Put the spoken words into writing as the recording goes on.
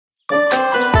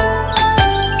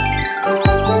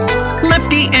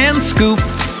Lifty and Scoop,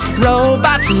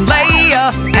 Robots and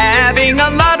Leia, having a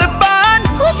lot of fun.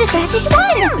 Who's the fastest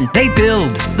one? They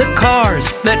build the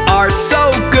cars that are so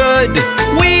good.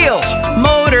 Wheel,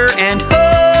 motor, and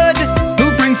hood.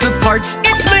 Who brings the parts?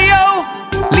 It's Leo.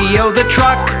 Leo the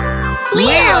truck.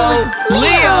 Leo!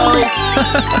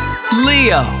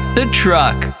 Leo the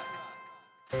truck.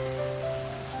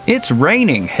 It's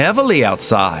raining heavily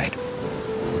outside.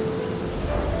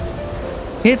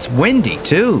 It's windy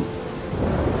too.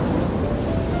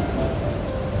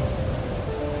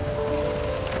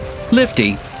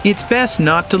 Lifty, it's best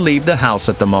not to leave the house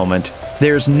at the moment.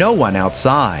 There's no one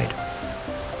outside.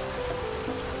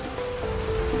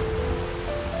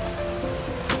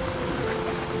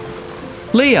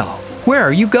 Leo, where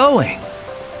are you going?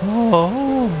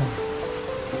 Oh.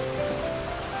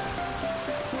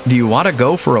 Do you want to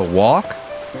go for a walk?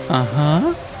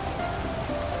 Uh-huh.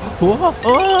 Whoa.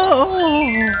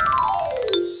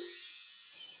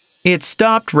 It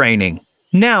stopped raining.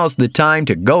 Now's the time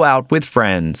to go out with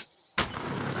friends.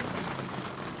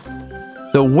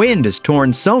 The wind has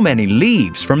torn so many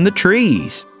leaves from the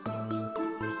trees.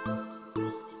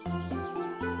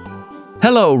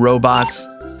 Hello, robots.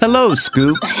 Hello,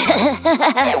 Scoop.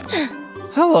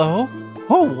 Hello.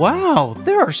 Oh, wow.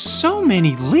 There are so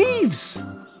many leaves.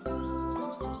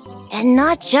 And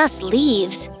not just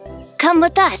leaves. Come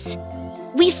with us.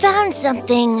 We found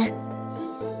something.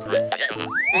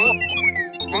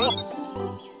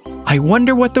 I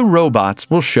wonder what the robots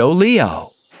will show Leo.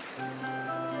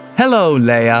 Hello,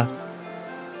 Leia.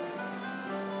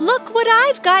 Look what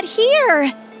I've got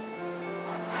here.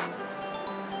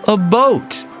 A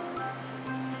boat.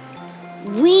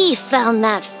 We found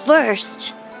that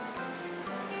first.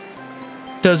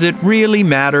 Does it really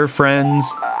matter, friends?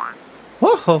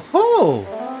 Whoa, ho, ho.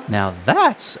 Now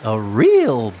that's a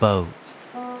real boat.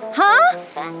 Huh?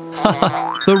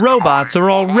 The robots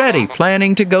are already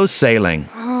planning to go sailing.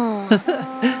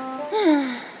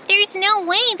 There's no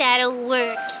way that'll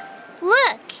work.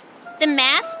 Look, the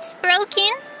mast's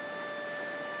broken.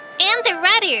 And the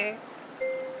rudder.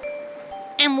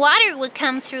 And water would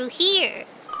come through here.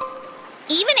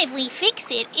 Even if we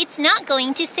fix it, it's not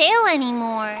going to sail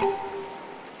anymore.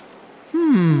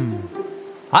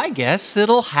 I guess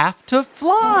it'll have to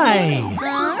fly.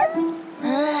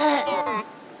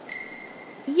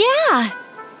 Yeah.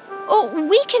 Oh,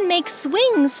 we can make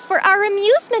swings for our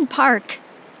amusement park.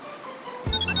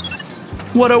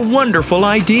 What a wonderful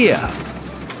idea!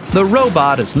 The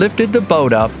robot has lifted the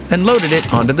boat up and loaded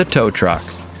it onto the tow truck.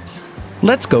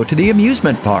 Let's go to the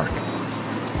amusement park.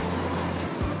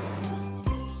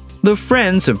 The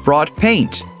friends have brought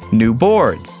paint, new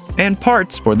boards, and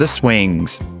parts for the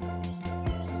swings.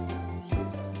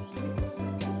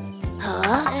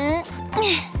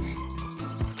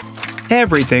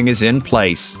 Everything is in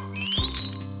place.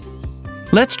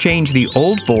 Let's change the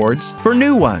old boards for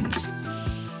new ones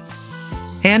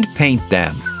and paint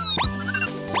them.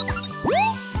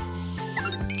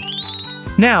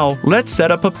 Now, let's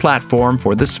set up a platform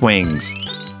for the swings.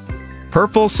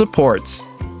 Purple supports.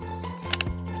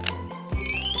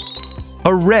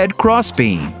 A red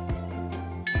crossbeam.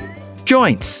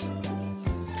 Joints.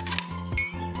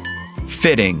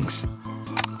 Fittings.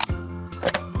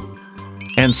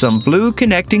 And some blue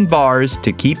connecting bars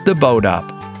to keep the boat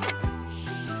up.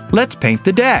 Let's paint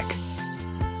the deck.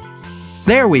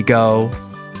 There we go.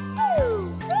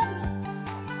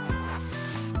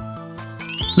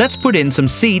 Let's put in some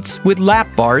seats with lap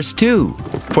bars too,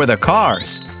 for the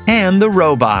cars and the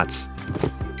robots.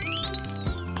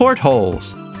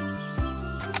 Portholes.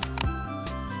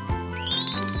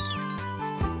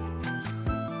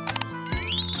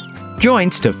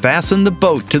 Joints to fasten the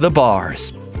boat to the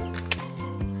bars.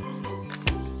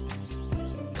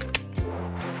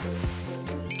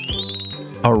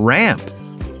 A ramp.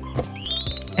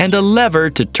 And a lever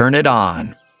to turn it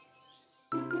on.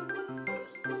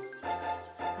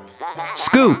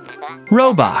 Scoop,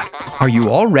 Robot, are you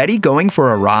already going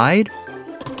for a ride?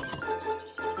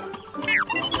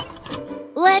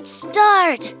 Let's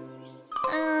start.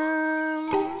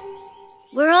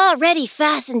 We're already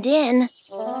fastened in.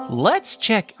 Let's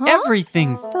check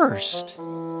everything first.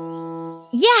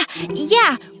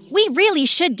 Yeah, we really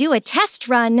should do a test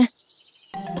run.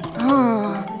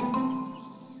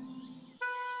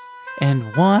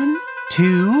 And 1,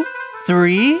 2,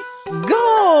 3,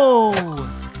 go!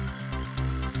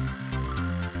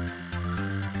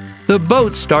 The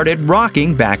boat started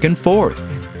rocking back and forth.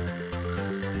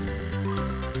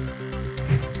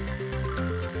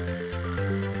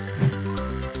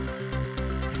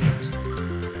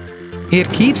 It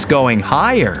keeps going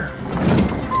higher.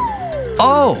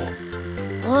 Oh!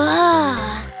 Whoa!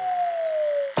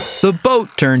 The boat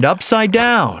turned upside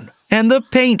down, and the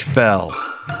paint fell.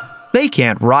 They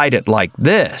can't ride it like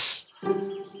this.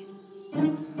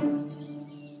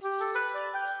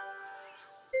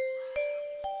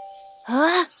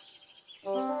 Huh?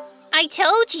 I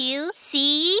told you,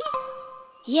 see?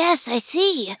 Yes, I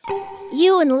see.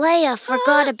 You and Leia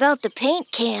forgot about the paint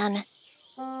can.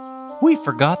 We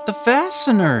forgot the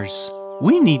fasteners.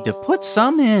 We need to put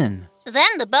some in.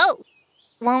 Then the boat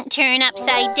won't turn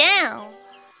upside down.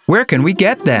 Where can we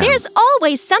get them? There's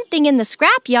always something in the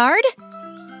scrapyard.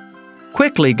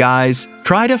 Quickly, guys,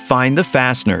 try to find the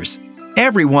fasteners.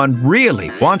 Everyone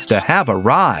really wants to have a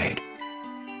ride.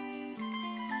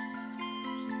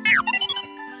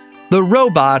 The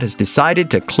robot has decided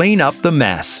to clean up the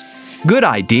mess. Good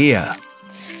idea.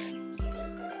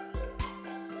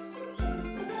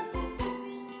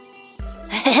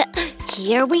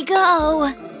 Here we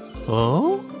go.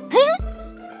 Oh?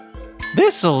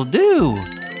 This'll do.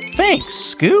 Thanks,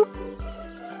 Scoop.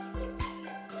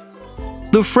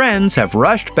 The friends have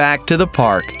rushed back to the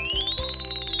park.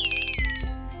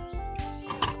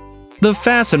 The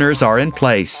fasteners are in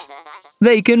place.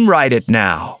 They can ride it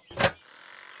now.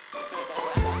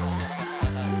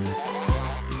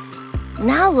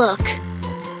 Now look.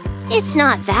 It's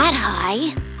not that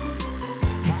high.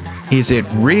 Is it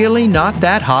really not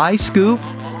that high, Scoop?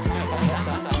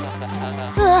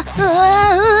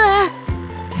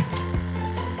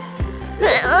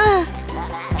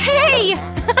 Hey!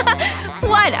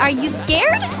 What, are you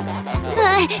scared?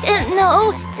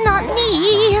 No, not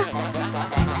me.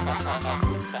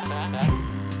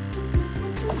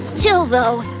 Still,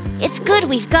 though, it's good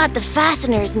we've got the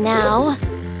fasteners now.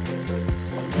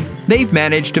 They've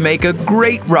managed to make a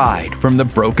great ride from the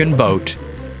broken boat.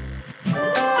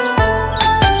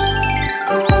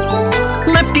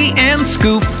 Lifty and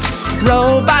Scoop,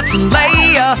 robots and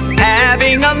Leia,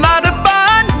 having a lot of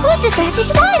fun. Who's the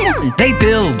fastest one? They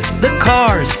build the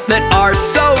cars that are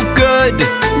so good.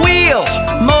 Wheel,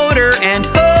 motor, and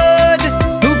hood.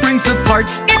 Who brings the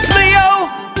parts? It's Leo.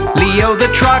 Leo the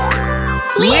truck.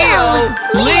 Leo!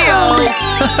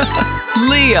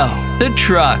 Leo the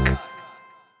truck.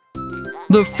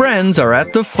 The friends are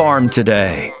at the farm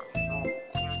today.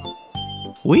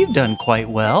 We've done quite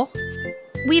well.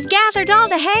 We've gathered all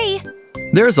the hay.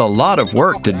 There's a lot of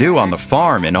work to do on the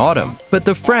farm in autumn, but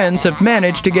the friends have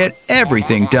managed to get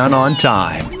everything done on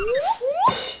time.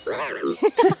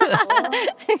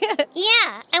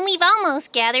 Yeah, and we've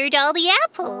almost gathered all the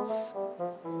apples.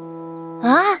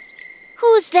 Huh?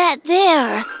 Who's that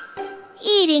there?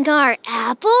 Eating our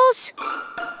apples?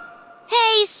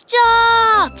 Hey,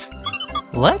 stop!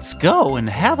 Let's go and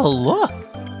have a look.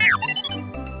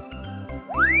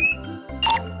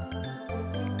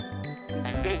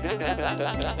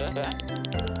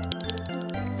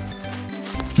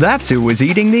 That's who was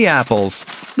eating the apples.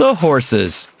 The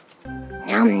horses.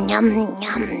 Yum, yum,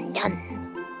 yum, yum.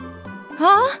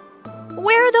 Huh?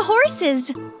 Where are the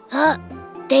horses?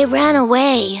 They ran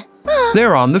away.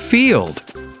 They're on the field.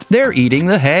 They're eating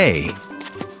the hay.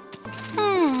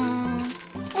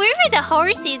 Where are the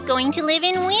horses going to live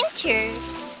in winter?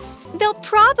 They'll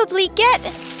probably get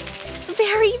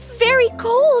very, very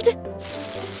cold.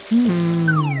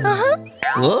 Uh-huh.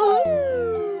 What?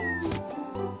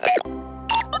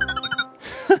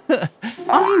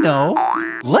 I know.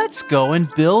 Let's go and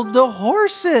build the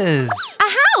horses.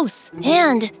 A house.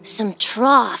 And some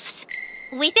troughs.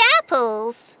 With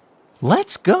apples.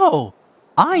 Let's go.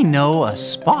 I know a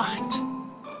spot.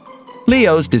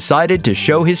 Leo's decided to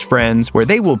show his friends where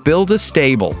they will build a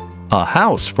stable, a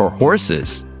house for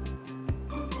horses.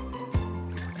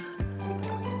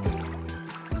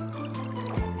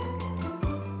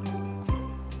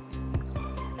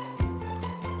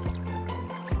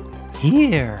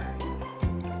 Here.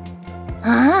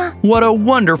 Huh? What a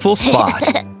wonderful spot.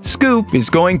 Scoop is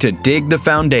going to dig the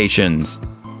foundations.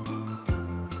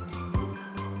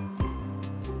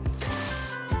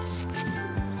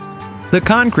 The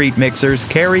concrete mixer's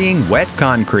carrying wet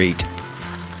concrete.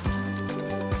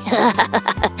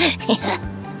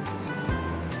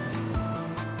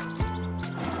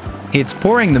 It's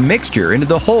pouring the mixture into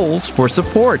the holes for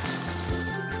supports.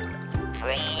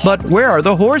 But where are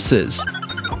the horses?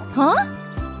 Huh?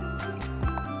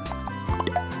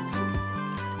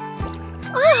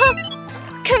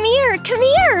 Come here, come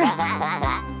here.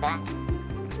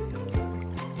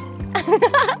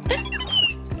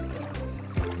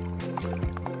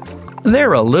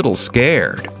 They're a little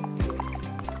scared.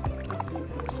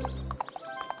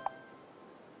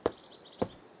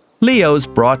 Leo's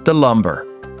brought the lumber.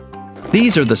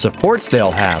 These are the supports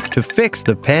they'll have to fix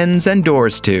the pens and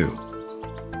doors to.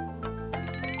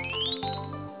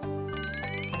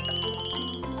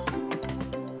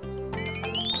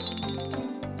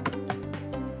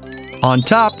 On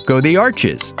top go the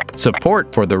arches,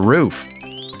 support for the roof.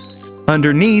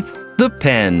 Underneath, the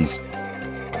pens.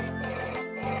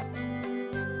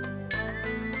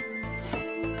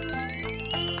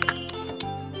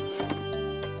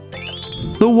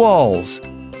 The walls.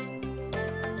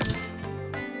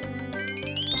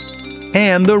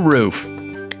 And the roof.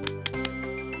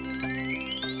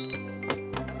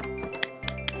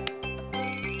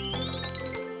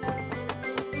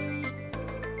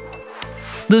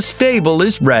 The stable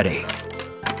is ready.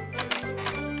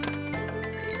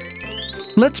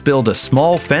 Let's build a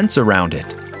small fence around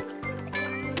it.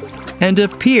 And a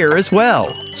pier as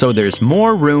well, so there's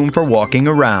more room for walking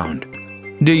around.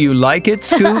 Do you like it,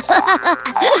 Scoop?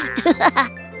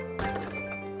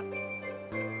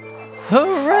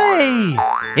 Hooray!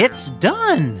 It's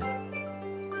done!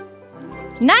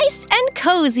 Nice and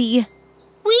cozy.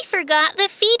 We forgot the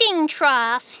feeding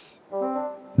troughs.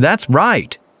 That's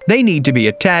right. They need to be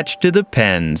attached to the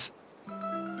pens.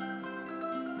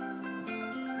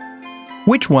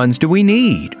 Which ones do we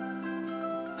need?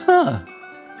 Huh.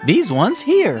 These ones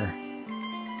here.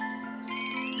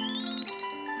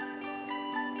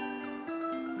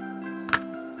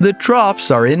 The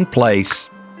troughs are in place.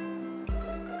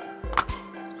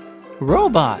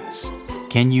 Robots,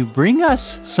 can you bring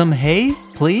us some hay,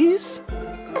 please?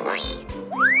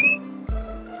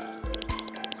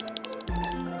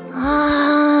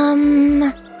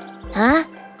 Huh?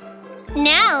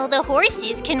 Now the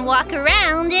horses can walk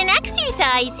around and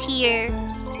exercise here.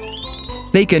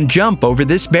 They can jump over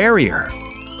this barrier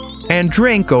and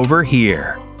drink over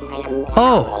here.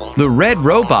 Oh, the red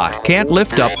robot can't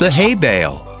lift up the hay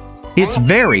bale. It's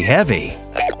very heavy.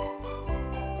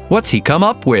 What's he come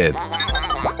up with?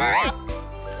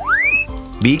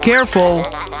 Be careful.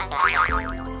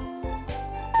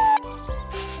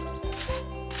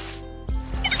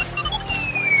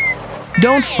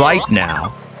 Don't fight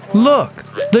now. Look,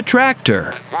 the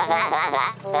tractor.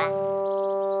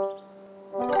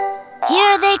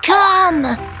 Here they come!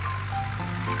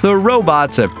 The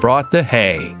robots have brought the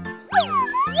hay.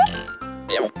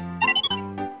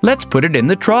 Let's put it in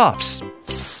the troughs.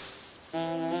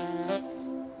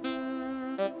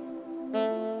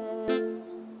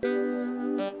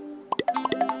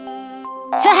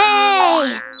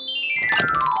 Hey!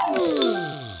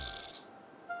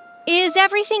 Is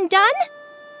everything done?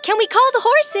 Can we call the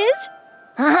horses?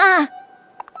 Uh-huh.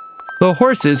 The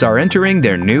horses are entering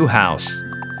their new house.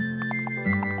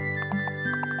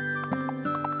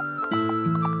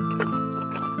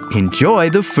 Enjoy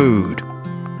the food.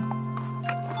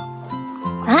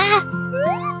 Huh?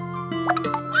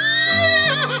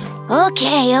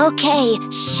 Okay.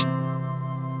 Shh.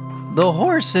 The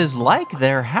horses like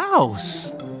their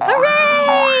house.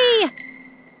 Hooray!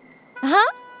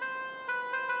 Huh?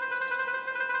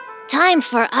 Time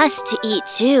for us to eat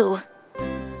too.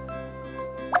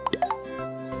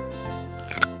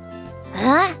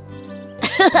 Huh?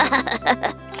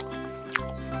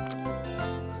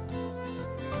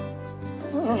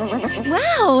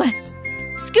 Wow!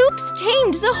 Scoops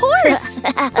tamed the horse!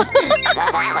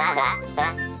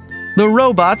 The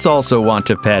robots also want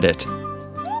to pet it.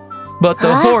 But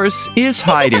the horse is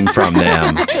hiding from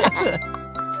them.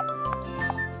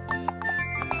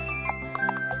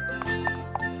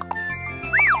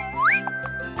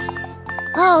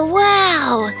 Oh,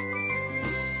 wow!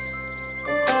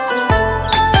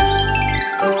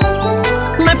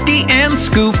 Lifty and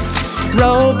Scoop,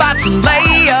 robots and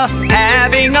Leia,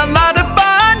 having a lot of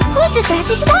fun. Who's the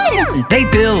fastest one? They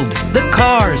build the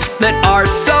cars that are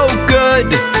so good.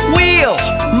 Wheel,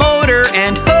 motor,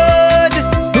 and hood.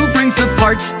 Who brings the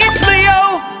parts? It's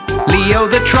Leo. Leo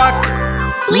the truck.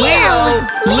 Leo!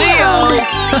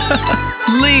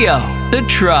 Leo the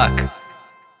truck.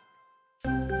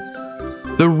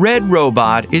 The red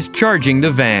robot is charging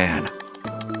the van.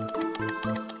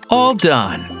 All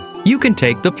done. You can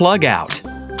take the plug out.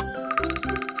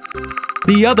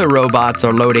 The other robots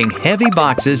are loading heavy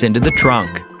boxes into the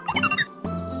trunk.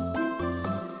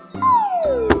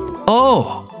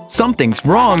 Oh, something's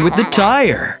wrong with the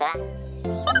tire.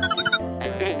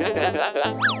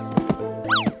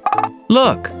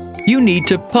 Look, you need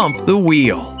to pump the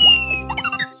wheel.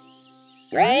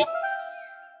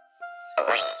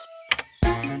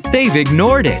 They've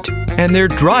ignored it, and they're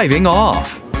driving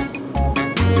off.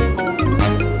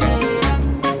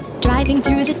 Driving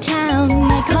through the town,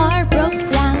 my car broke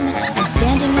down. I'm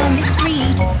standing on the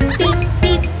street, beep,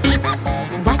 beep, beep.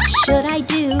 What should I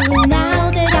do now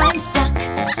that I'm stuck?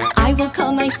 I will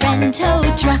call my friend tow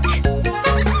truck.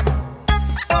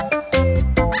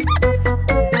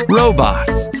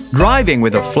 Robots, driving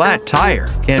with a flat tire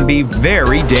can be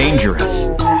very dangerous.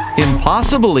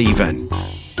 Impossible even.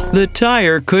 The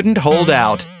tire couldn't hold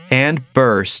out and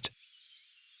burst.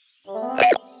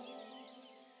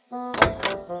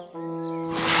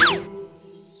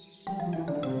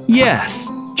 Yes,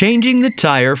 changing the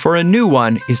tire for a new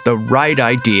one is the right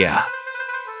idea.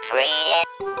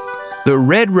 The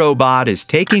red robot is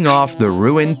taking off the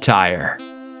ruined tire.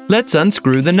 Let's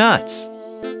unscrew the nuts.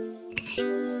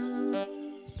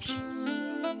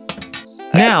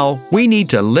 Now we need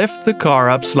to lift the car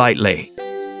up slightly.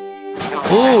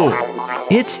 Oh,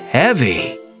 it's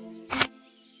heavy.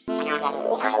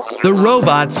 The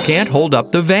robots can't hold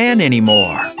up the van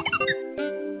anymore.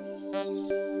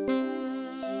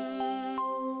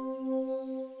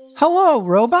 Hello,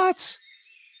 robots.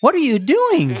 What are you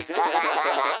doing?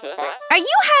 Are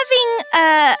you having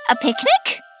a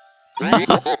picnic?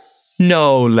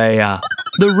 No, Leia.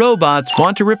 The robots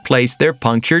want to replace their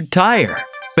punctured tire,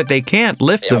 but they can't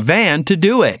lift the van to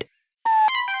do it.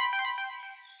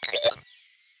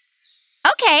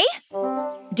 Okay.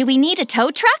 Do we need a tow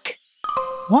truck?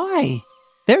 Why?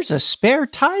 There's a spare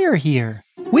tire here.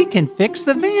 We can fix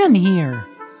the van here.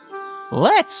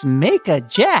 Let's make a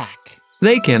jack.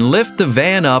 They can lift the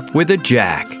van up with a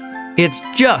jack. It's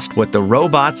just what the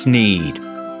robots need.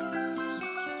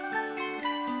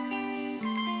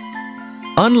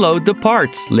 Unload the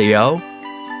parts, Leo.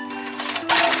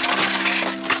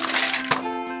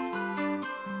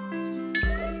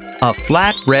 A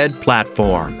flat red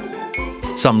platform.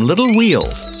 Some little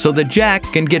wheels so the jack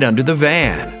can get under the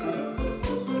van.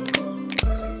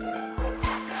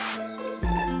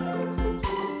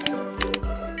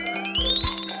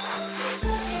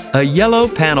 A yellow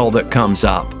panel that comes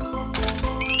up.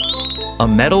 A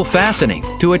metal fastening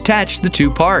to attach the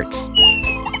two parts.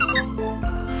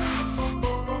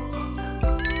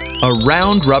 A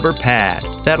round rubber pad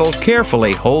that'll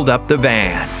carefully hold up the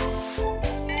van.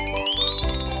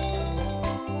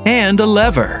 And a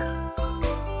lever.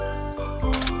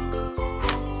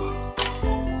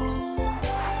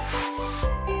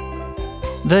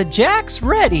 The jack's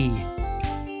ready.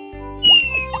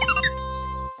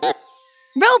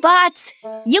 Robots,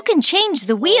 you can change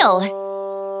the wheel.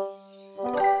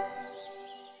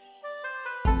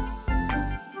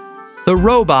 The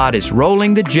robot is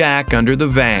rolling the jack under the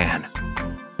van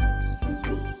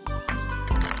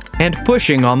and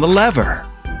pushing on the lever.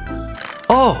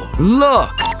 Oh,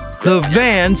 look! The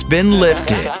van's been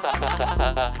lifted.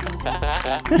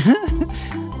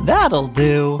 That'll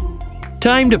do.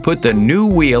 Time to put the new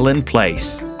wheel in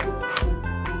place.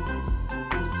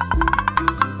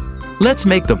 Let's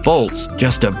make the bolts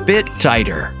just a bit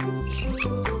tighter.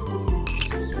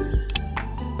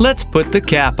 Let's put the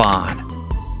cap on.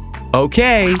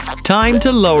 Okay, time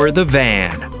to lower the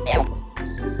van.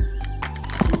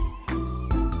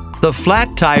 The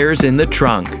flat tire's in the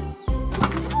trunk.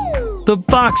 The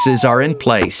boxes are in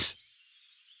place.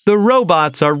 The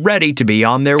robots are ready to be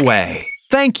on their way.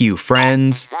 Thank you,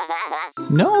 friends.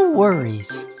 No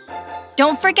worries.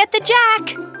 Don't forget the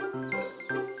jack.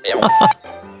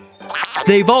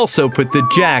 They've also put the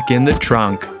jack in the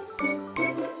trunk.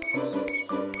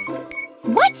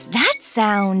 What's that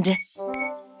sound?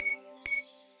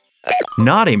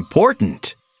 Not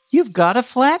important. You've got a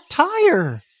flat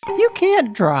tire. You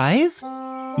can't drive.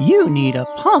 You need a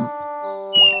pump.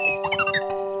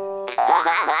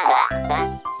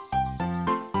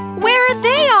 Where are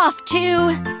they off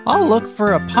to? I'll look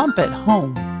for a pump at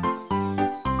home.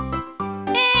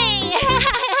 Hey!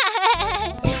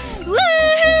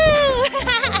 Woohoo!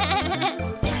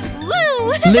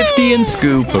 Woo! Lifty and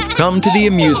Scoop have come to the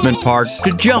amusement park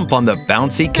to jump on the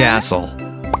bouncy castle.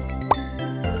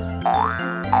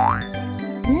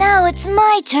 Now it's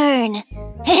my turn.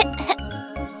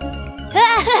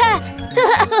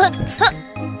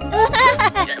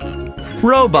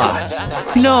 Robots!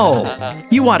 No!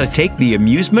 You want to take the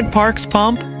amusement park's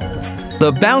pump?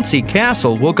 The bouncy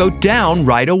castle will go down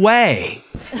right away.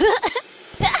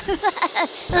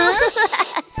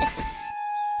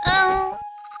 Oh,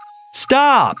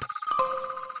 Stop!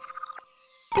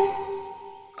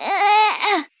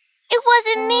 It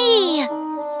wasn't me.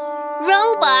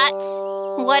 robots,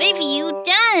 what have you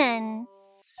done?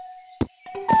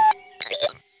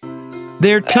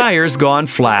 Their tire's gone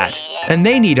flat, and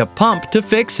they need a pump to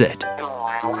fix it.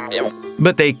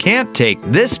 But they can't take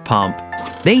this pump.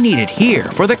 They need it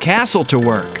here for the castle to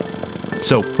work.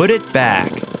 So put it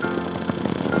back.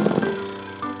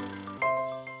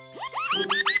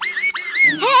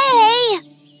 Hey!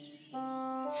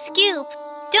 Scoop,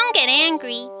 don't get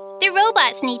angry. The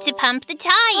robots need to pump the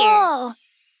tire. Oh.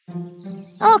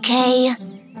 Okay.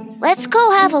 Let's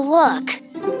go have a look.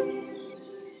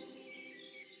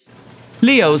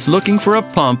 Leo's looking for a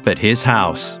pump at his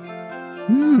house.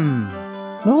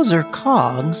 Those are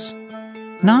cogs.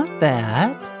 Not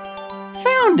that.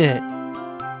 Found it.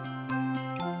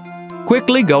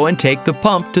 Quickly go and take the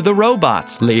pump to the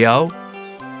robots, Leo.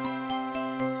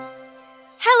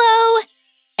 Hello!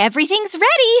 Everything's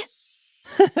ready!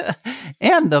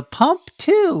 And the pump,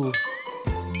 too.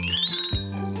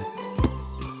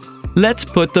 Let's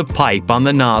put the pipe on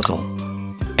the nozzle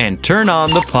and turn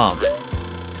on the pump.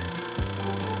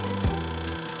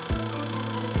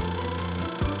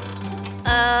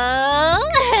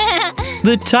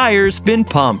 The tire's been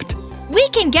pumped. We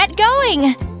can get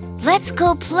going! Let's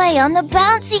go play on the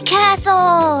bouncy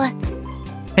castle!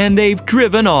 And they've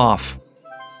driven off.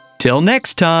 Till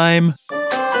next time.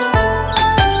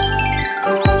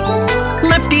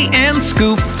 Lifty and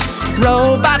Scoop,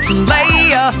 robots and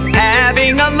Leia,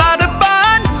 having a lot of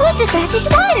fun. Who's the fastest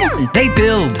one? They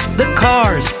build the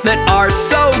cars that are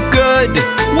so good.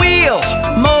 Wheel,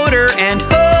 motor, and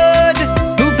hood.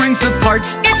 Who brings the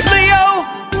parts? It's Leo.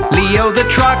 Leo the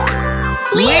truck.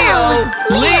 Leo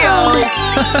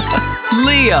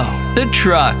the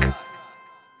truck.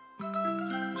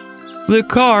 The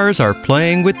cars are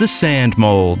playing with the sand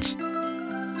molds.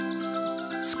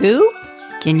 Scoop,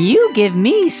 can you give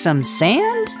me some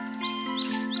sand?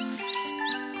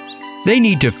 They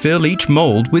need to fill each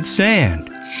mold with sand.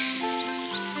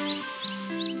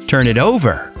 Turn it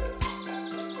over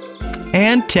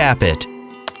and tap it.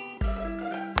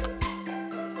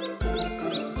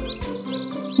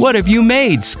 What have you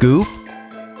made, Scoop?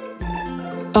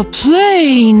 A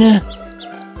plane!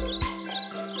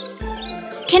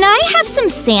 Can I have some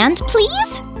sand,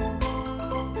 please?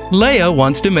 Leia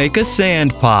wants to make a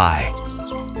sand pie.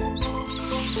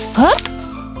 Huh?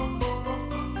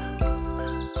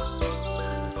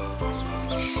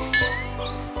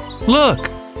 Look,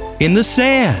 in the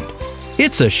sand.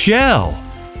 It's a shell.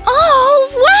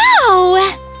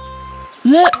 Oh,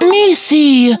 wow! Let me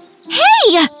see.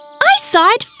 Hey! I saw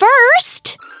it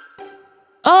first!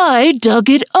 I dug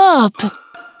it up.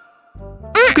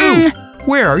 Scoop,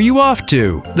 where are you off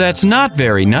to? That's not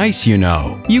very nice, you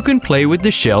know. You can play with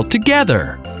the shell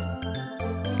together.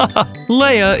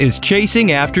 Leia is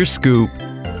chasing after Scoop.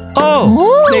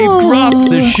 Oh, they've dropped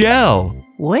the shell.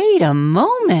 Wait a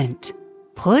moment.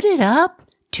 Put it up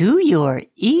to your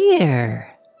ear.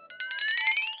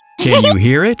 Can you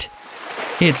hear it?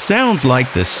 It sounds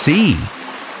like the sea.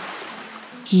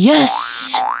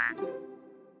 Yes.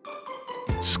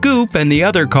 Scoop and the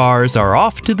other cars are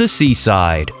off to the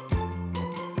seaside.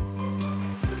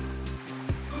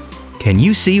 Can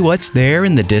you see what's there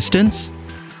in the distance?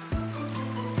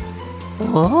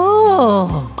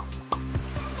 Oh.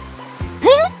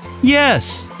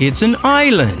 Yes, it's an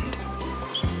island.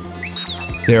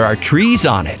 There are trees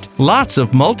on it, lots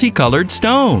of multicolored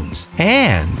stones,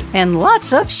 And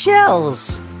lots of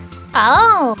shells.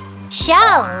 Oh,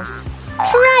 shells.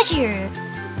 Treasure.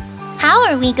 How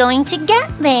are we going to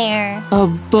get there? A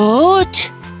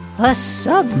boat? A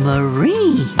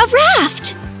submarine. A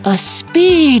raft! A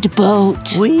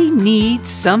speedboat. We need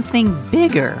something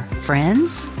bigger,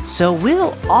 friends, so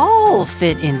we'll all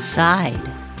fit inside.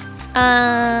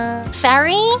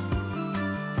 Ferry?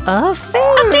 A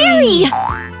ferry. A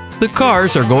ferry! the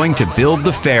cars are going to build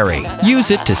the ferry, use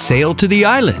it to sail to the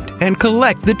island, and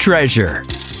collect the treasure.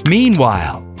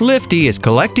 Meanwhile, Lifty is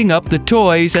collecting up the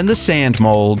toys and the sand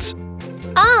molds.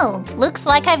 Oh, looks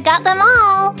like I've got them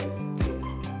all.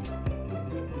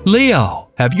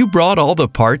 Leo, have you brought all the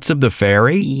parts of the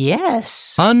ferry?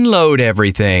 Yes. Unload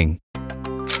everything.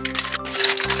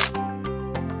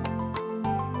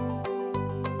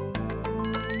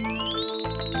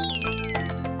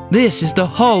 This is the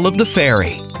hull of the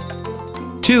ferry.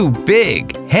 2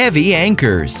 big, heavy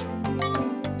anchors.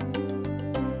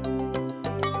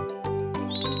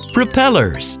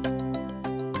 Propellers.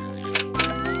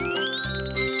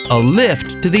 A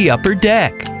lift to the upper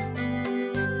deck.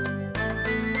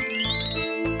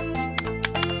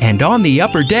 And on the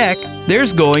upper deck,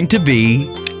 there's going to be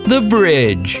the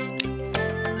bridge.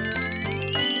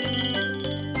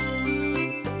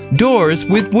 Doors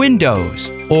with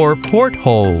windows or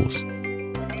portholes.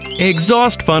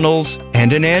 Exhaust funnels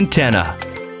and an antenna.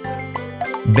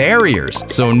 Barriers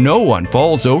so no one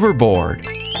falls overboard.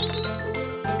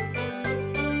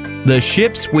 The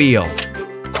ship's wheel.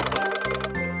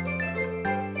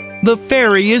 The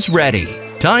ferry is ready.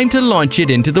 Time to launch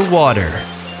it into the water.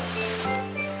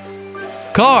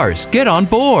 Cars, get on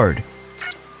board.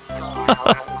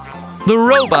 The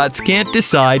robots can't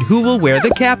decide who will wear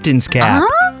the captain's cap.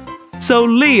 So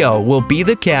Leo will be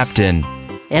the captain.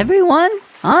 Everyone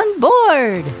on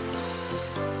board.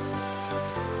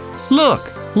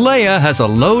 Look, Leia has a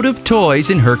load of toys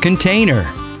in her container.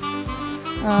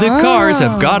 The cars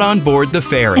have got on board the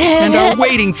ferry and are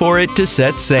waiting for it to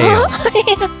set sail.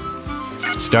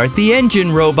 Start the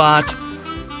engine, robot.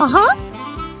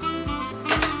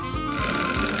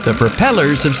 The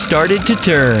propellers have started to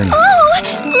turn. Oh,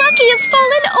 Lucky has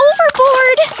fallen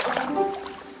overboard!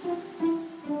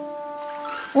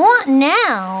 What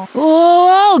now?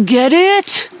 Oh, I'll get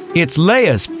it. It's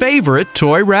Leia's favorite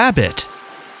toy rabbit.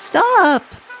 Stop!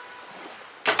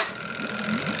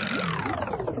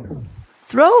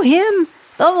 Throw him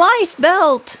the life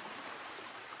belt!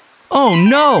 Oh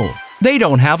no, they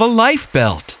don't have a life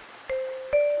belt.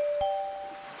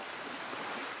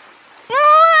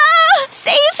 Ah,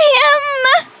 save him!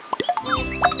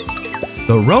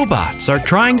 The robots are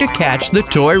trying to catch the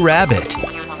toy rabbit.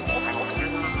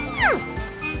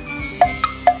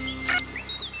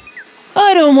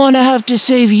 I don't want to have to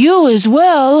save you as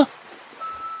well.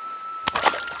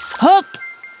 Hup!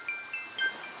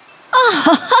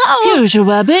 Oh, Here's your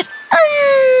rabbit.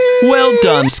 Well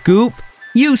done, Scoop.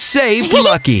 You saved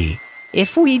Lucky.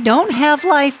 If we don't have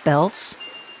life belts,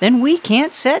 then we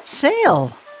can't set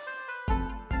sail.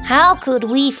 How could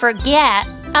we forget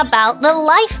about the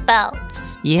life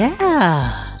belts?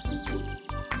 Yeah.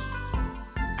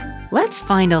 Let's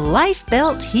find a life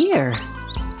belt here.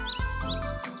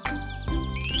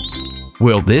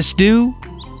 Will this do?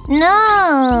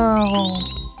 No.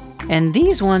 And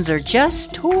these ones are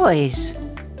just toys.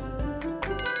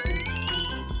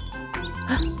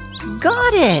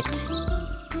 Got it!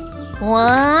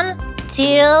 1,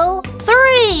 2,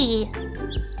 3.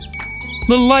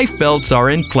 The life belts are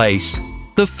in place.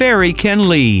 The ferry can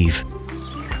leave.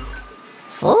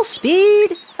 Full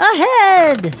speed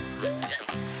ahead!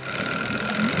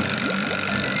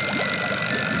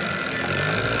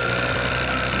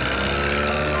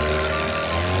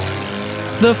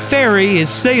 The ferry is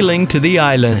sailing to the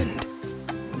island.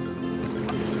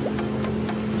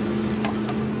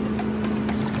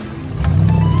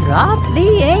 Drop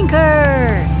the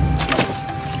anchor!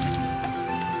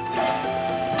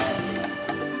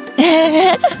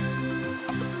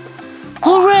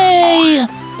 Hooray!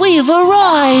 We've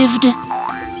arrived!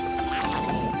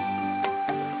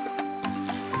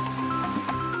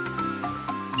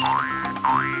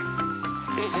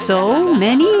 So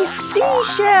many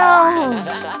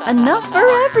seashells! Enough for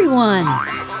everyone!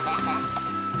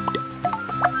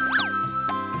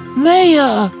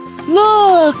 Leia,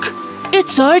 look!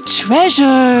 It's our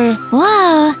treasure!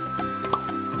 wow!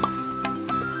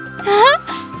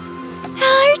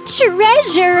 Our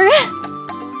treasure!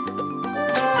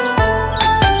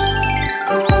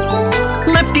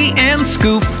 Lifty and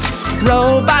Scoop,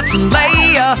 robots and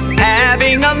Leia,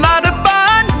 having a lot of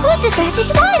fun. Who's the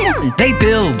fastest one? They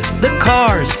build the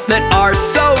cars that are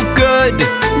so good.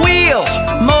 Wheel,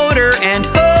 motor, and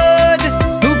hood.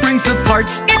 Who brings the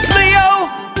parts? It's Leo.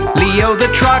 Leo the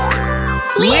truck.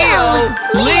 Leo.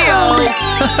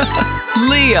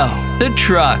 Leo the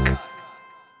truck.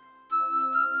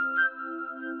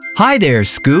 Hi there,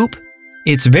 Scoop.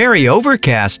 It's very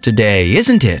overcast today,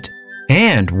 isn't it?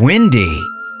 And windy.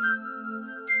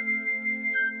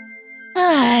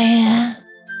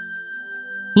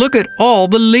 Look at all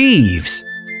the leaves.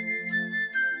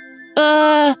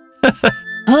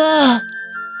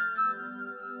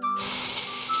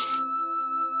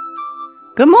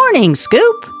 Good morning,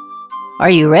 Scoop. Are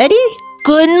you ready?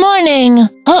 Good morning.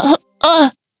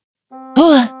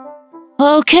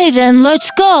 Okay then, let's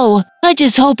go. I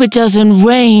just hope it doesn't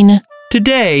rain.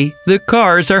 Today, the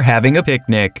cars are having a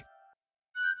picnic.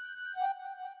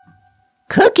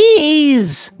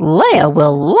 Cookies! Leia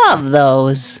will love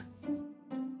those.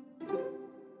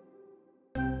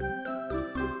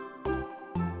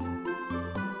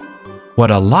 What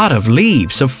a lot of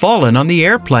leaves have fallen on the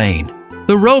airplane.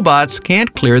 The robots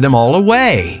can't clear them all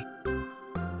away.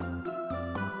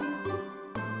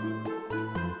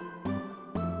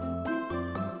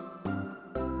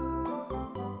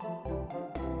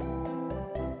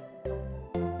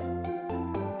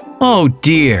 Oh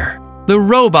dear, the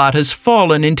robot has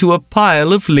fallen into a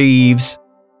pile of leaves.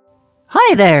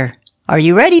 Hi there. Are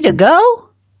you ready to go?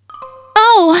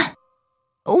 Oh,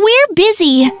 we're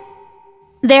busy.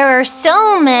 There are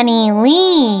so many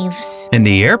leaves. And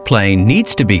the airplane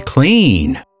needs to be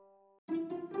clean.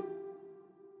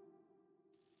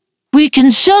 We can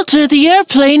shelter the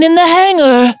airplane in the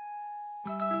hangar.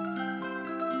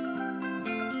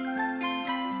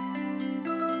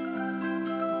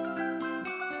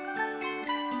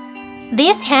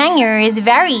 This hangar is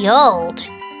very old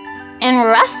and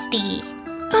rusty.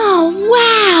 Oh,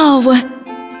 wow!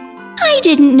 I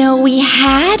didn't know we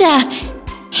had a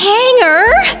hangar.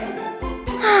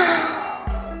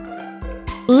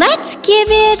 Let's give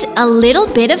it a little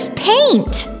bit of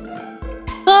paint.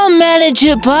 I'll manage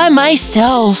it by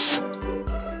myself.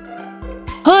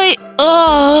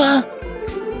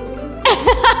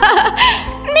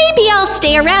 Maybe I'll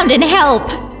stay around and help.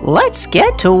 Let's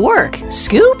get to work.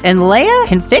 Scoop and Leia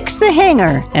can fix the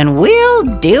hangar, and we'll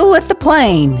deal with the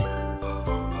plane.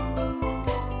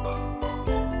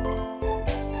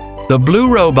 The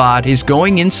blue robot is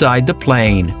going inside the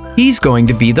plane. He's going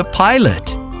to be the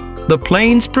pilot. The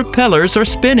plane's propellers are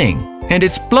spinning, and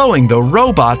it's blowing the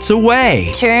robots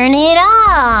away. Turn it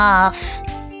off.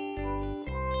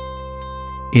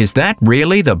 Is that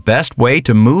really the best way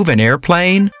to move an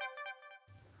airplane?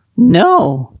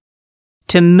 No.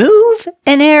 To move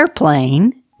an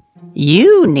airplane,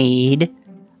 you need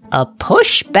a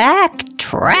pushback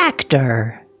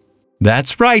tractor.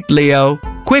 That's right, Leo.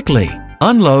 Quickly,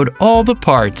 unload all the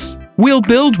parts. We'll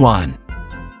build one.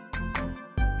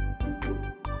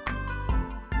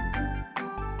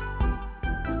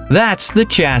 That's the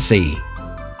chassis.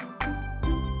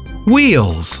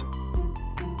 Wheels.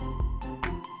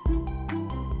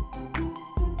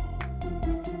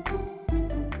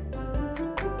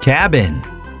 Cabin.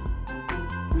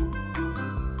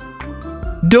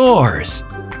 Doors.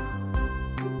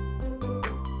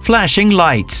 Flashing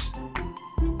lights.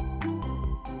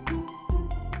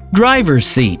 Driver's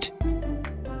seat.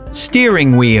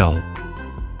 Steering wheel.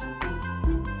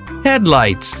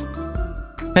 Headlights.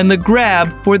 And the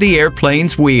grab for the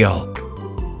airplane's wheel.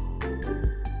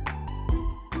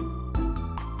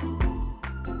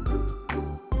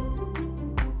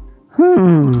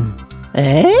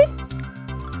 Eh?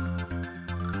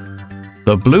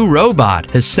 The blue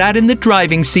robot has sat in the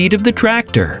driving seat of the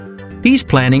tractor. He's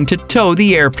planning to tow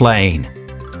the airplane.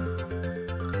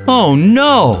 Oh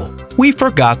no! We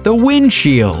forgot the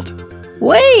windshield.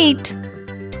 Wait!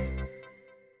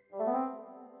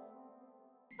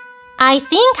 I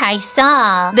think I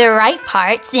saw the right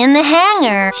parts in the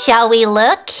hangar. Shall we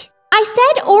look? I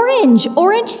said orange.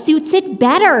 Orange suits it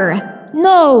better.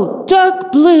 No,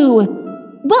 dark blue.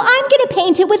 Well, I'm gonna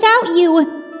paint it without you.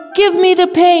 Give me the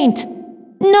paint.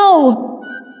 No.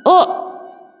 Oh.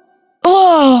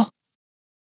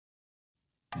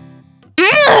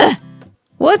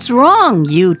 What's wrong,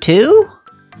 you two?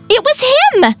 It was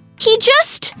him. He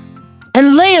just...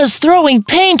 And Leia's throwing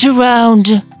paint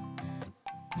around.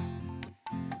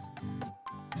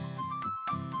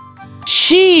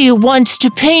 She wants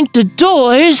to paint the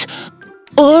doors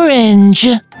orange.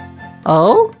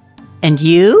 Oh? And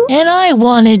you? And I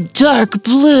wanted dark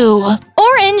blue.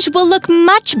 Orange will look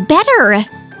much better.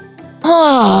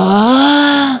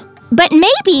 Ah. But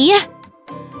maybe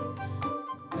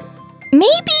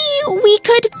we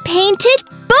could paint it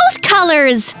both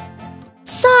colors.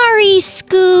 Sorry,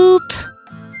 Scoop.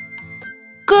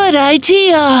 Good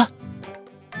idea.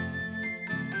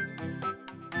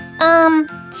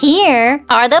 Here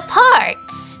are the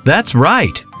parts. That's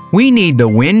right. We need the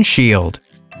windshield.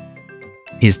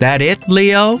 Is that it,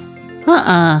 Leo?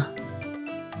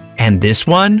 And this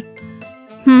one?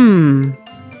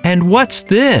 And what's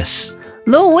this?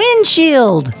 The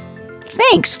windshield.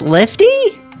 Thanks, Lifty.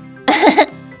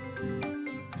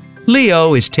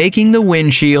 Leo is taking the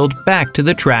windshield back to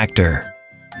the tractor.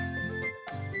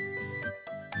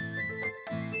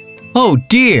 Oh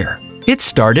dear, it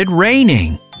started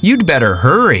raining. You'd better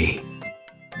hurry.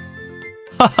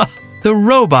 The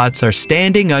robots are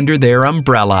standing under their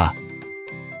umbrella.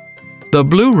 The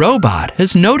blue robot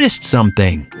has noticed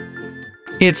something.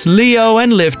 It's Leo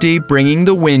and Lifty bringing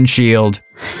the windshield.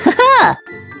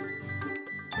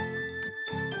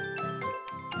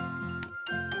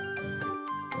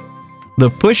 The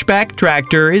pushback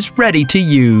tractor is ready to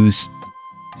use.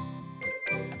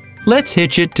 Let's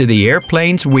hitch it to the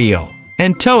airplane's wheel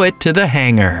and tow it to the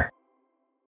hangar.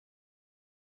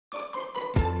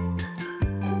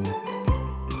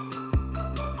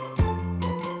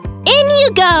 In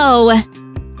you go.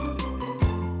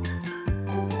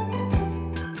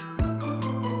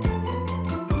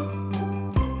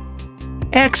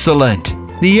 Excellent!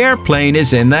 The airplane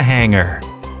is in the hangar.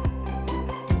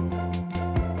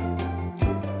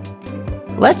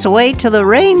 Let's wait till the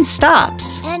rain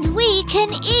stops. And we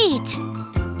can eat.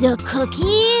 The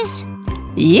cookies?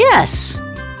 Yes.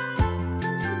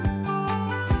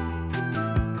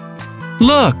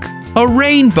 Look, a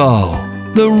rainbow.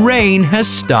 The rain has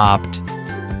stopped.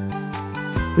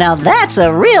 Now that's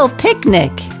a real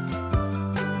picnic.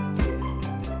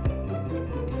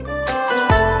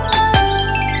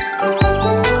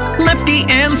 Lifty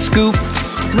and Scoop,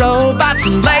 robots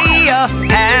and Leia,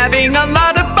 having a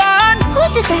lot of fun.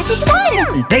 Who's the fastest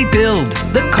one! They build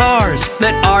the cars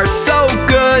that are so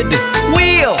good.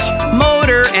 Wheel,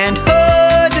 motor, and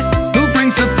hood. Who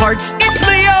brings the parts? It's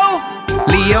Leo!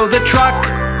 Leo the truck.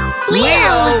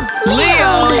 Leo!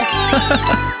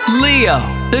 Leo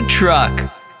the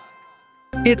truck.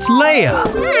 It's Leia.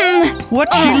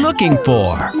 What's she looking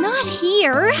for? Not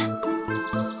here.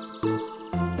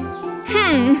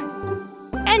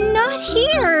 And not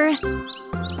here.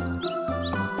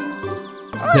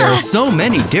 There are so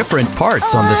many different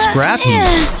parts on the scrap heap.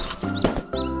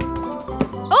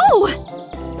 Oh!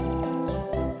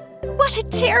 What a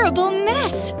terrible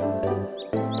mess.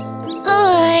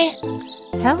 Hi.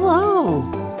 Hello,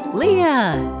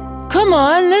 Leah. Come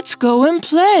on, let's go and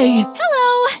play.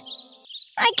 Hello.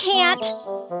 I can't.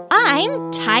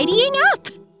 I'm tidying up.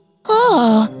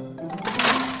 Oh,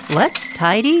 Let's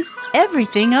tidy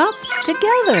everything up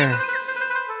together.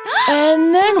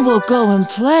 and then we'll go and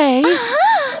play.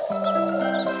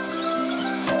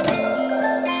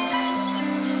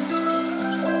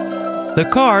 The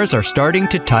cars are starting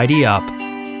to tidy up.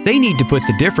 They need to put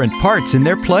the different parts in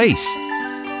their place.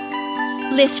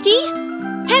 Lifty,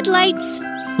 headlights.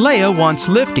 Leia wants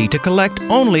Lifty to collect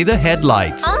only the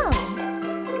headlights. Oh,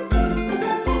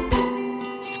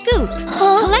 Scoop,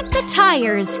 collect the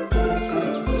tires.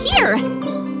 Here.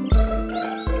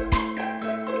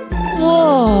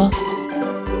 Whoa.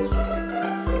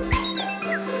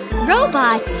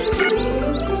 Robots,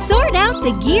 sort out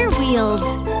the gear wheels.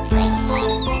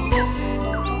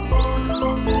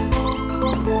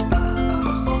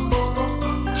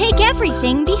 Take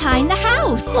everything behind the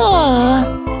house.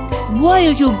 Why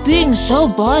are you being so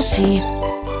bossy?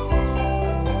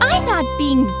 I'm not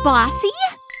being bossy.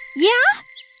 Yeah?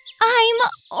 I'm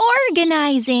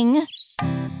organizing.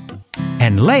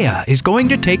 And Leia is going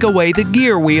to take away the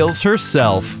gear wheels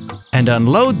herself and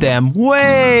unload them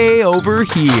way over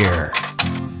here.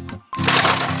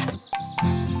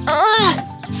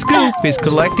 Scoop is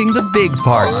collecting the big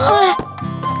parts.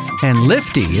 And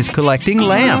Lifty is collecting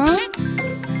lamps.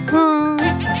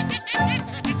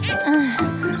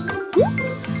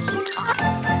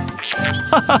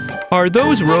 Are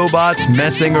those robots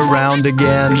messing around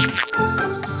again?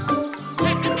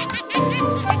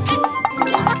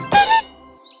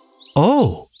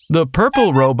 Oh, the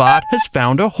purple robot has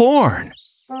found a horn.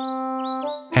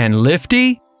 And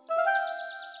Lifty?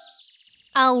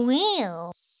 a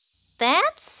wheel.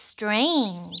 That's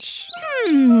strange.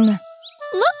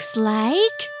 Looks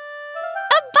like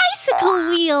a bicycle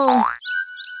wheel.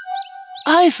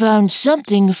 I found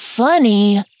something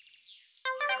funny.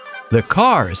 The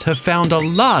cars have found a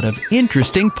lot of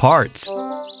interesting parts.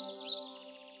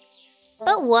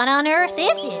 But what on earth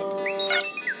is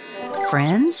it?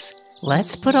 Friends,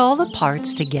 let's put all the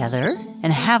parts together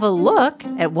and have a look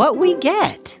at what we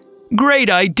get. Great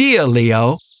idea,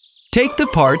 Leo. Take the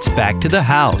parts back to the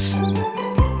house.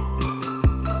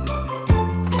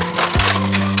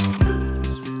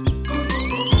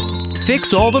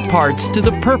 Fix all the parts to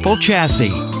the purple chassis.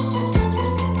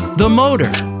 The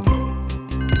motor.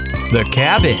 The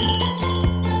cabin.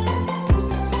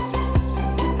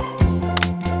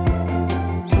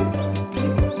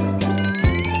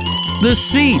 The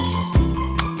seats.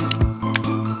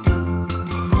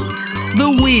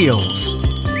 The wheels.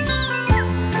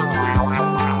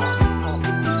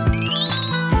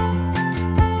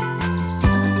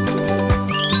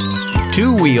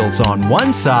 Two wheels on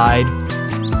one side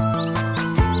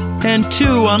and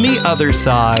two on the other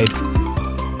side.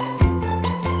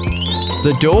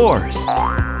 The doors.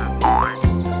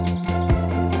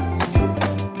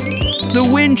 The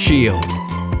windshield.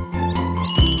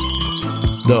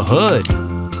 The hood.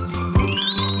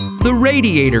 The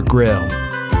radiator grill.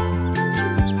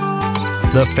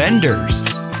 The fenders.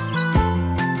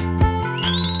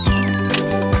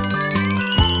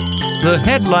 The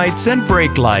headlights and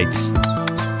brake lights.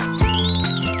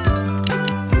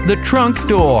 The trunk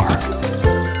door.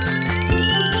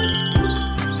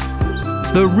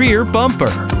 The rear bumper.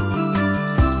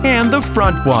 And the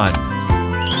front one.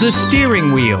 The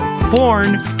steering wheel,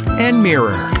 horn, and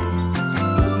mirror.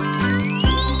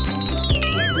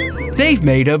 They've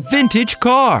made a vintage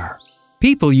car.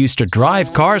 People used to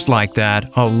drive cars like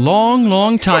that a long,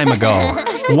 long time ago.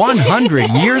 100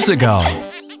 years ago.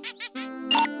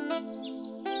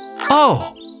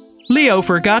 Oh, Leo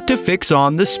forgot to fix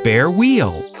on the spare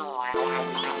wheel.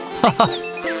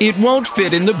 It won't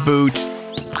fit in the boot.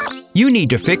 You need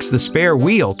to fix the spare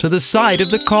wheel to the side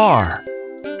of the car.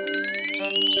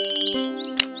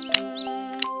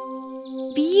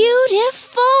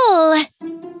 Beautiful.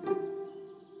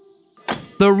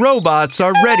 The robots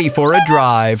are ready for a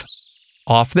drive.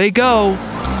 Off they go.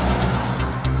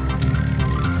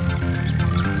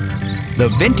 The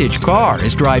vintage car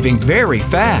is driving very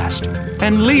fast,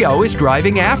 and Leo is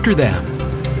driving after them.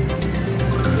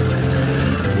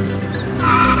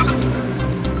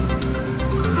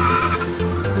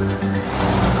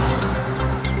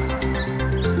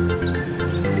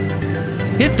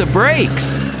 Hit the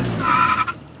brakes!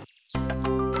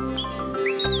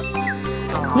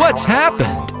 What's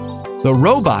happened? The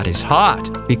robot is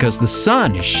hot because the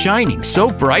sun is shining so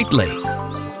brightly.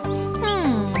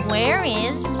 Where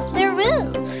is the roof?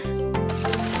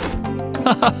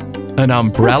 An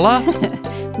umbrella?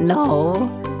 No,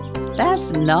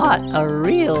 that's not a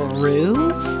real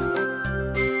roof.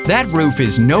 That roof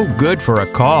is no good for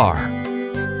a car.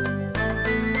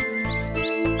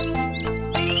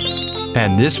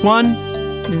 And this one?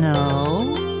 No.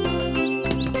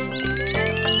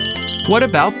 What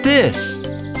about this?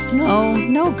 No,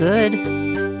 no good.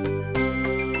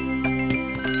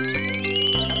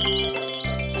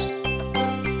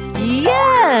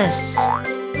 Yes!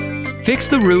 Fix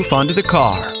the roof onto the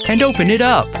car and open it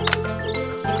up.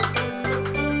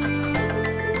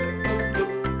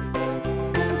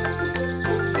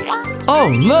 Oh,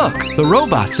 look! The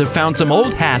robots have found some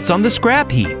old hats on the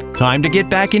scrap heap. Time to get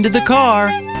back into the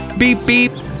car. Beep,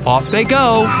 beep. Off they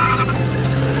go.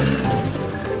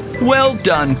 Well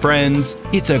done, friends.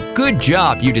 It's a good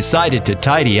job you decided to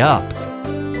tidy up.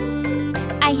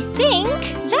 I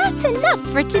think that's enough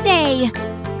for today.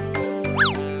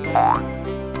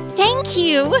 Thank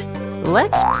you.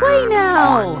 Let's play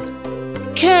now.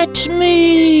 Catch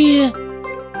me!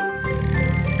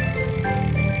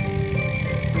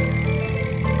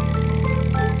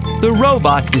 The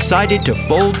robot decided to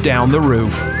fold down the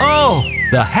roof. Oh,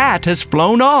 the hat has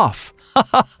flown off.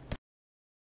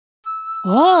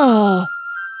 Whoa!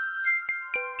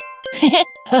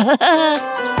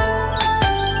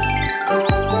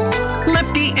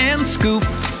 Lifty and Scoop,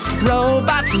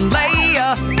 robots and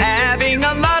Leia, having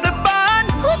a lot of fun.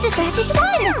 Who's the fastest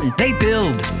one? They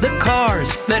build the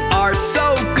cars that are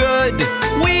so good.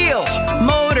 Wheel,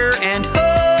 motor, and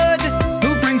hood.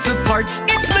 Who brings the parts?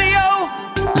 It's Leo.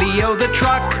 Leo the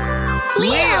truck.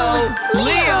 Leo!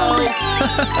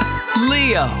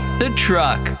 Leo the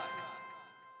truck.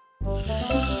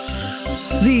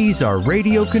 These are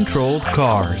radio-controlled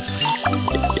cars.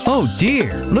 Oh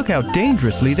dear, look how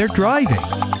dangerously they're driving.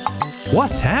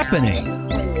 What's happening?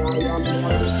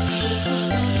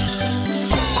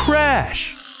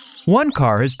 Crash! One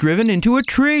car has driven into a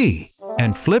tree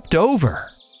and flipped over.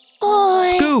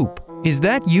 Boy. Scoop, is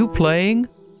that you playing?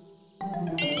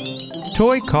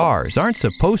 Toy cars aren't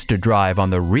supposed to drive on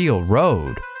the real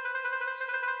road.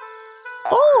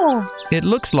 Oh, It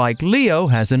looks like Leo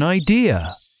has an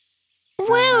idea.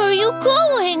 Where are you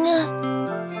going?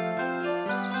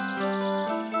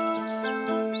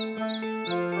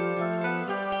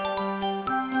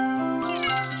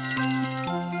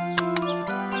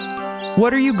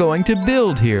 What are you going to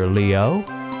build here, Leo?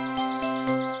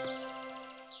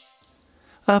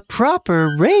 a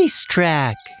proper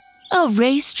racetrack. A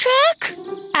racetrack?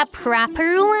 A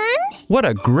proper one? What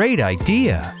a great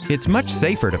idea! It's much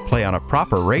safer to play on a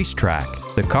proper racetrack.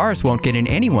 The cars won't get in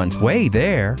anyone's way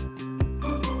there.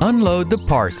 Unload the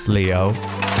parts, Leo.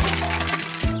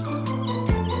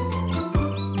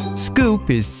 Scoop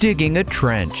is digging a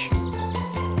trench.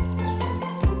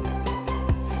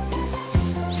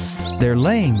 They're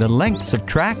laying the lengths of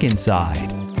track inside.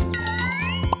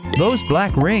 Those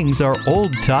black rings are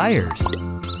old tires.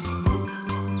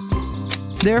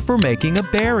 They're for making a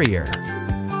barrier.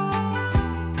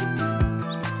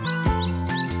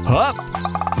 Up!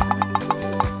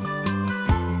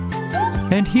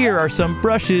 And here are some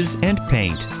brushes and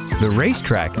paint. The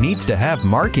racetrack needs to have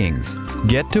markings.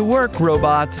 Get to work,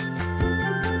 robots!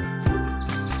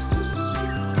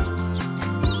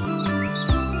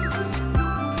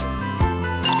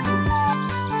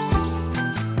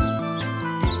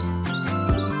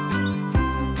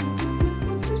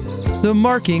 The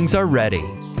markings are ready.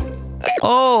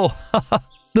 Oh,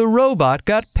 the robot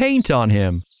got paint on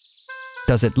him.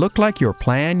 Does it look like your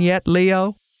plan yet,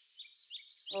 Leo?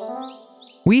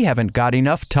 We haven't got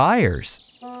enough tires.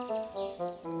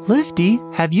 Lifty,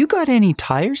 have you got any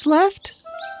tires left?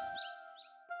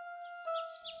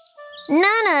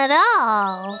 None at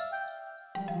all.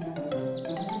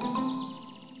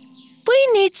 We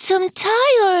need some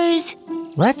tires.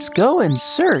 Let's go and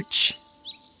search.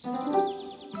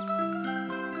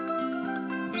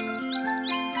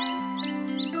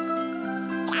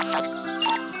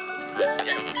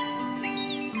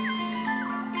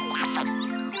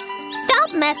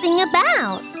 Stop messing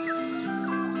about.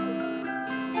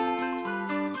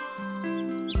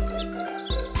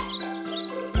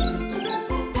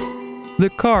 The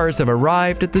cars have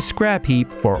arrived at the scrap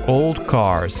heap for old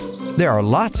cars. There are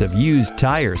lots of used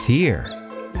tires here.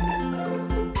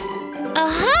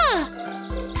 Aha!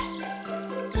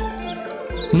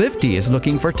 Lifty is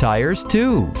looking for tires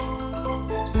too.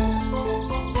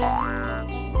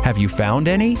 Have you found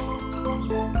any?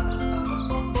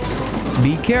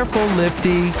 Be careful,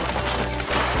 Lifty.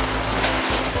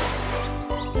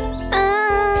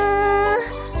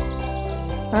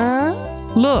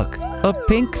 Look, a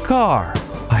pink car.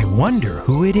 I wonder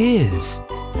who it is.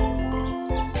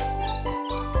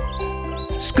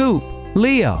 Scoop,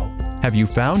 Leo, have you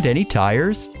found any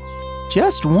tires?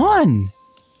 Just one.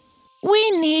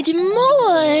 We need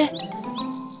more.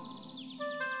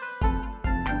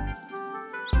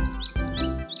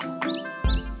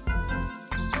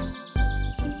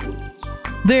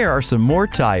 There are some more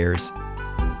tires.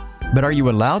 But are you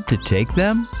allowed to take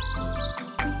them?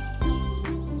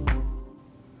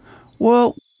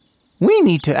 Well, we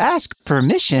need to ask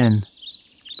permission.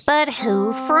 But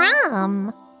who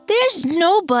from? There's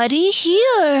nobody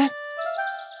here.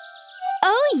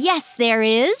 Oh, yes, there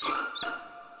is.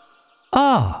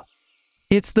 Ah,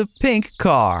 it's the pink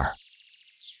car.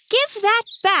 Give that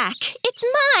back. It's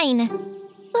mine.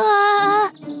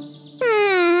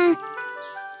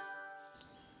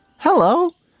 Hello,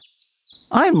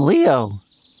 I'm Leo.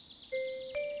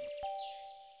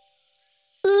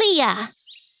 Leah.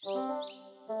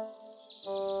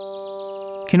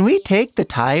 Can we take the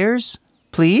tires,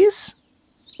 please?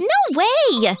 No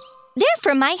way. They're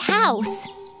from my house.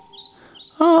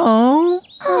 Oh.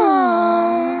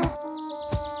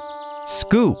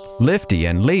 Scoop, Lifty,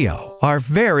 and Leo are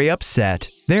very upset.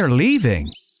 They're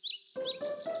leaving.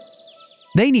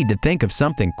 They need to think of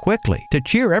something quickly to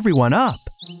cheer everyone up.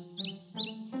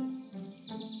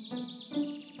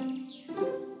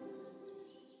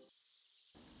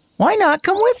 Why not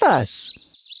come with us?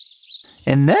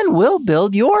 And then we'll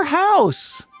build your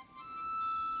house.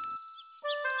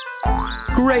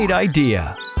 Great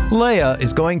idea! Leia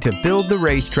is going to build the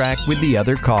racetrack with the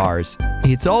other cars.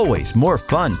 It's always more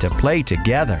fun to play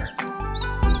together.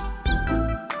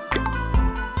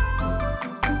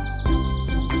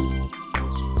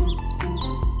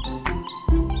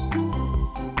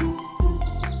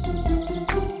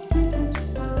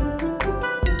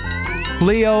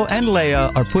 Leo and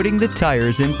Leia are putting the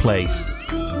tires in place.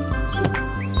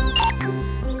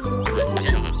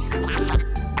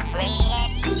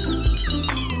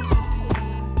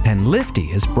 And Lifty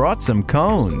has brought some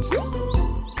cones.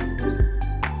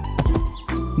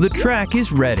 The track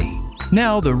is ready.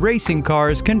 Now the racing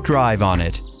cars can drive on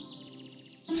it.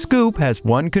 Scoop has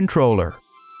one controller.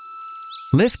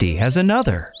 Lifty has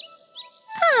another.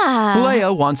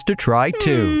 Leia wants to try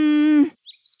too.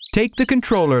 Take the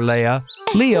controller, Leia.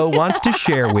 Leo wants to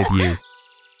share with you.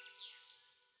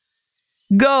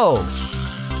 Go!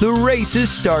 The race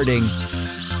is starting.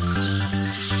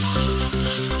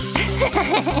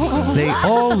 They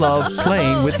all love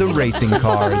playing with the racing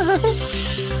cars.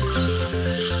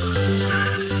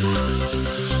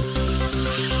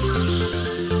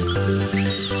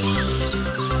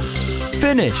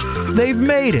 Finished! They've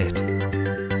made it!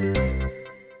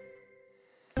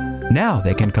 Now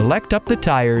they can collect up the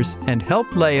tires and help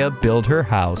Leia build her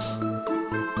house.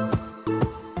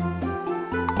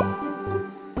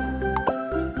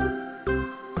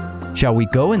 Shall we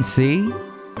go and see?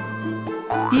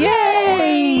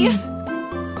 Yay!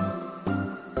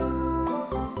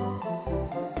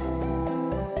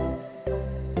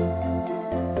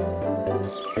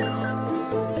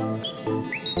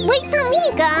 Wait for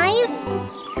me, guys!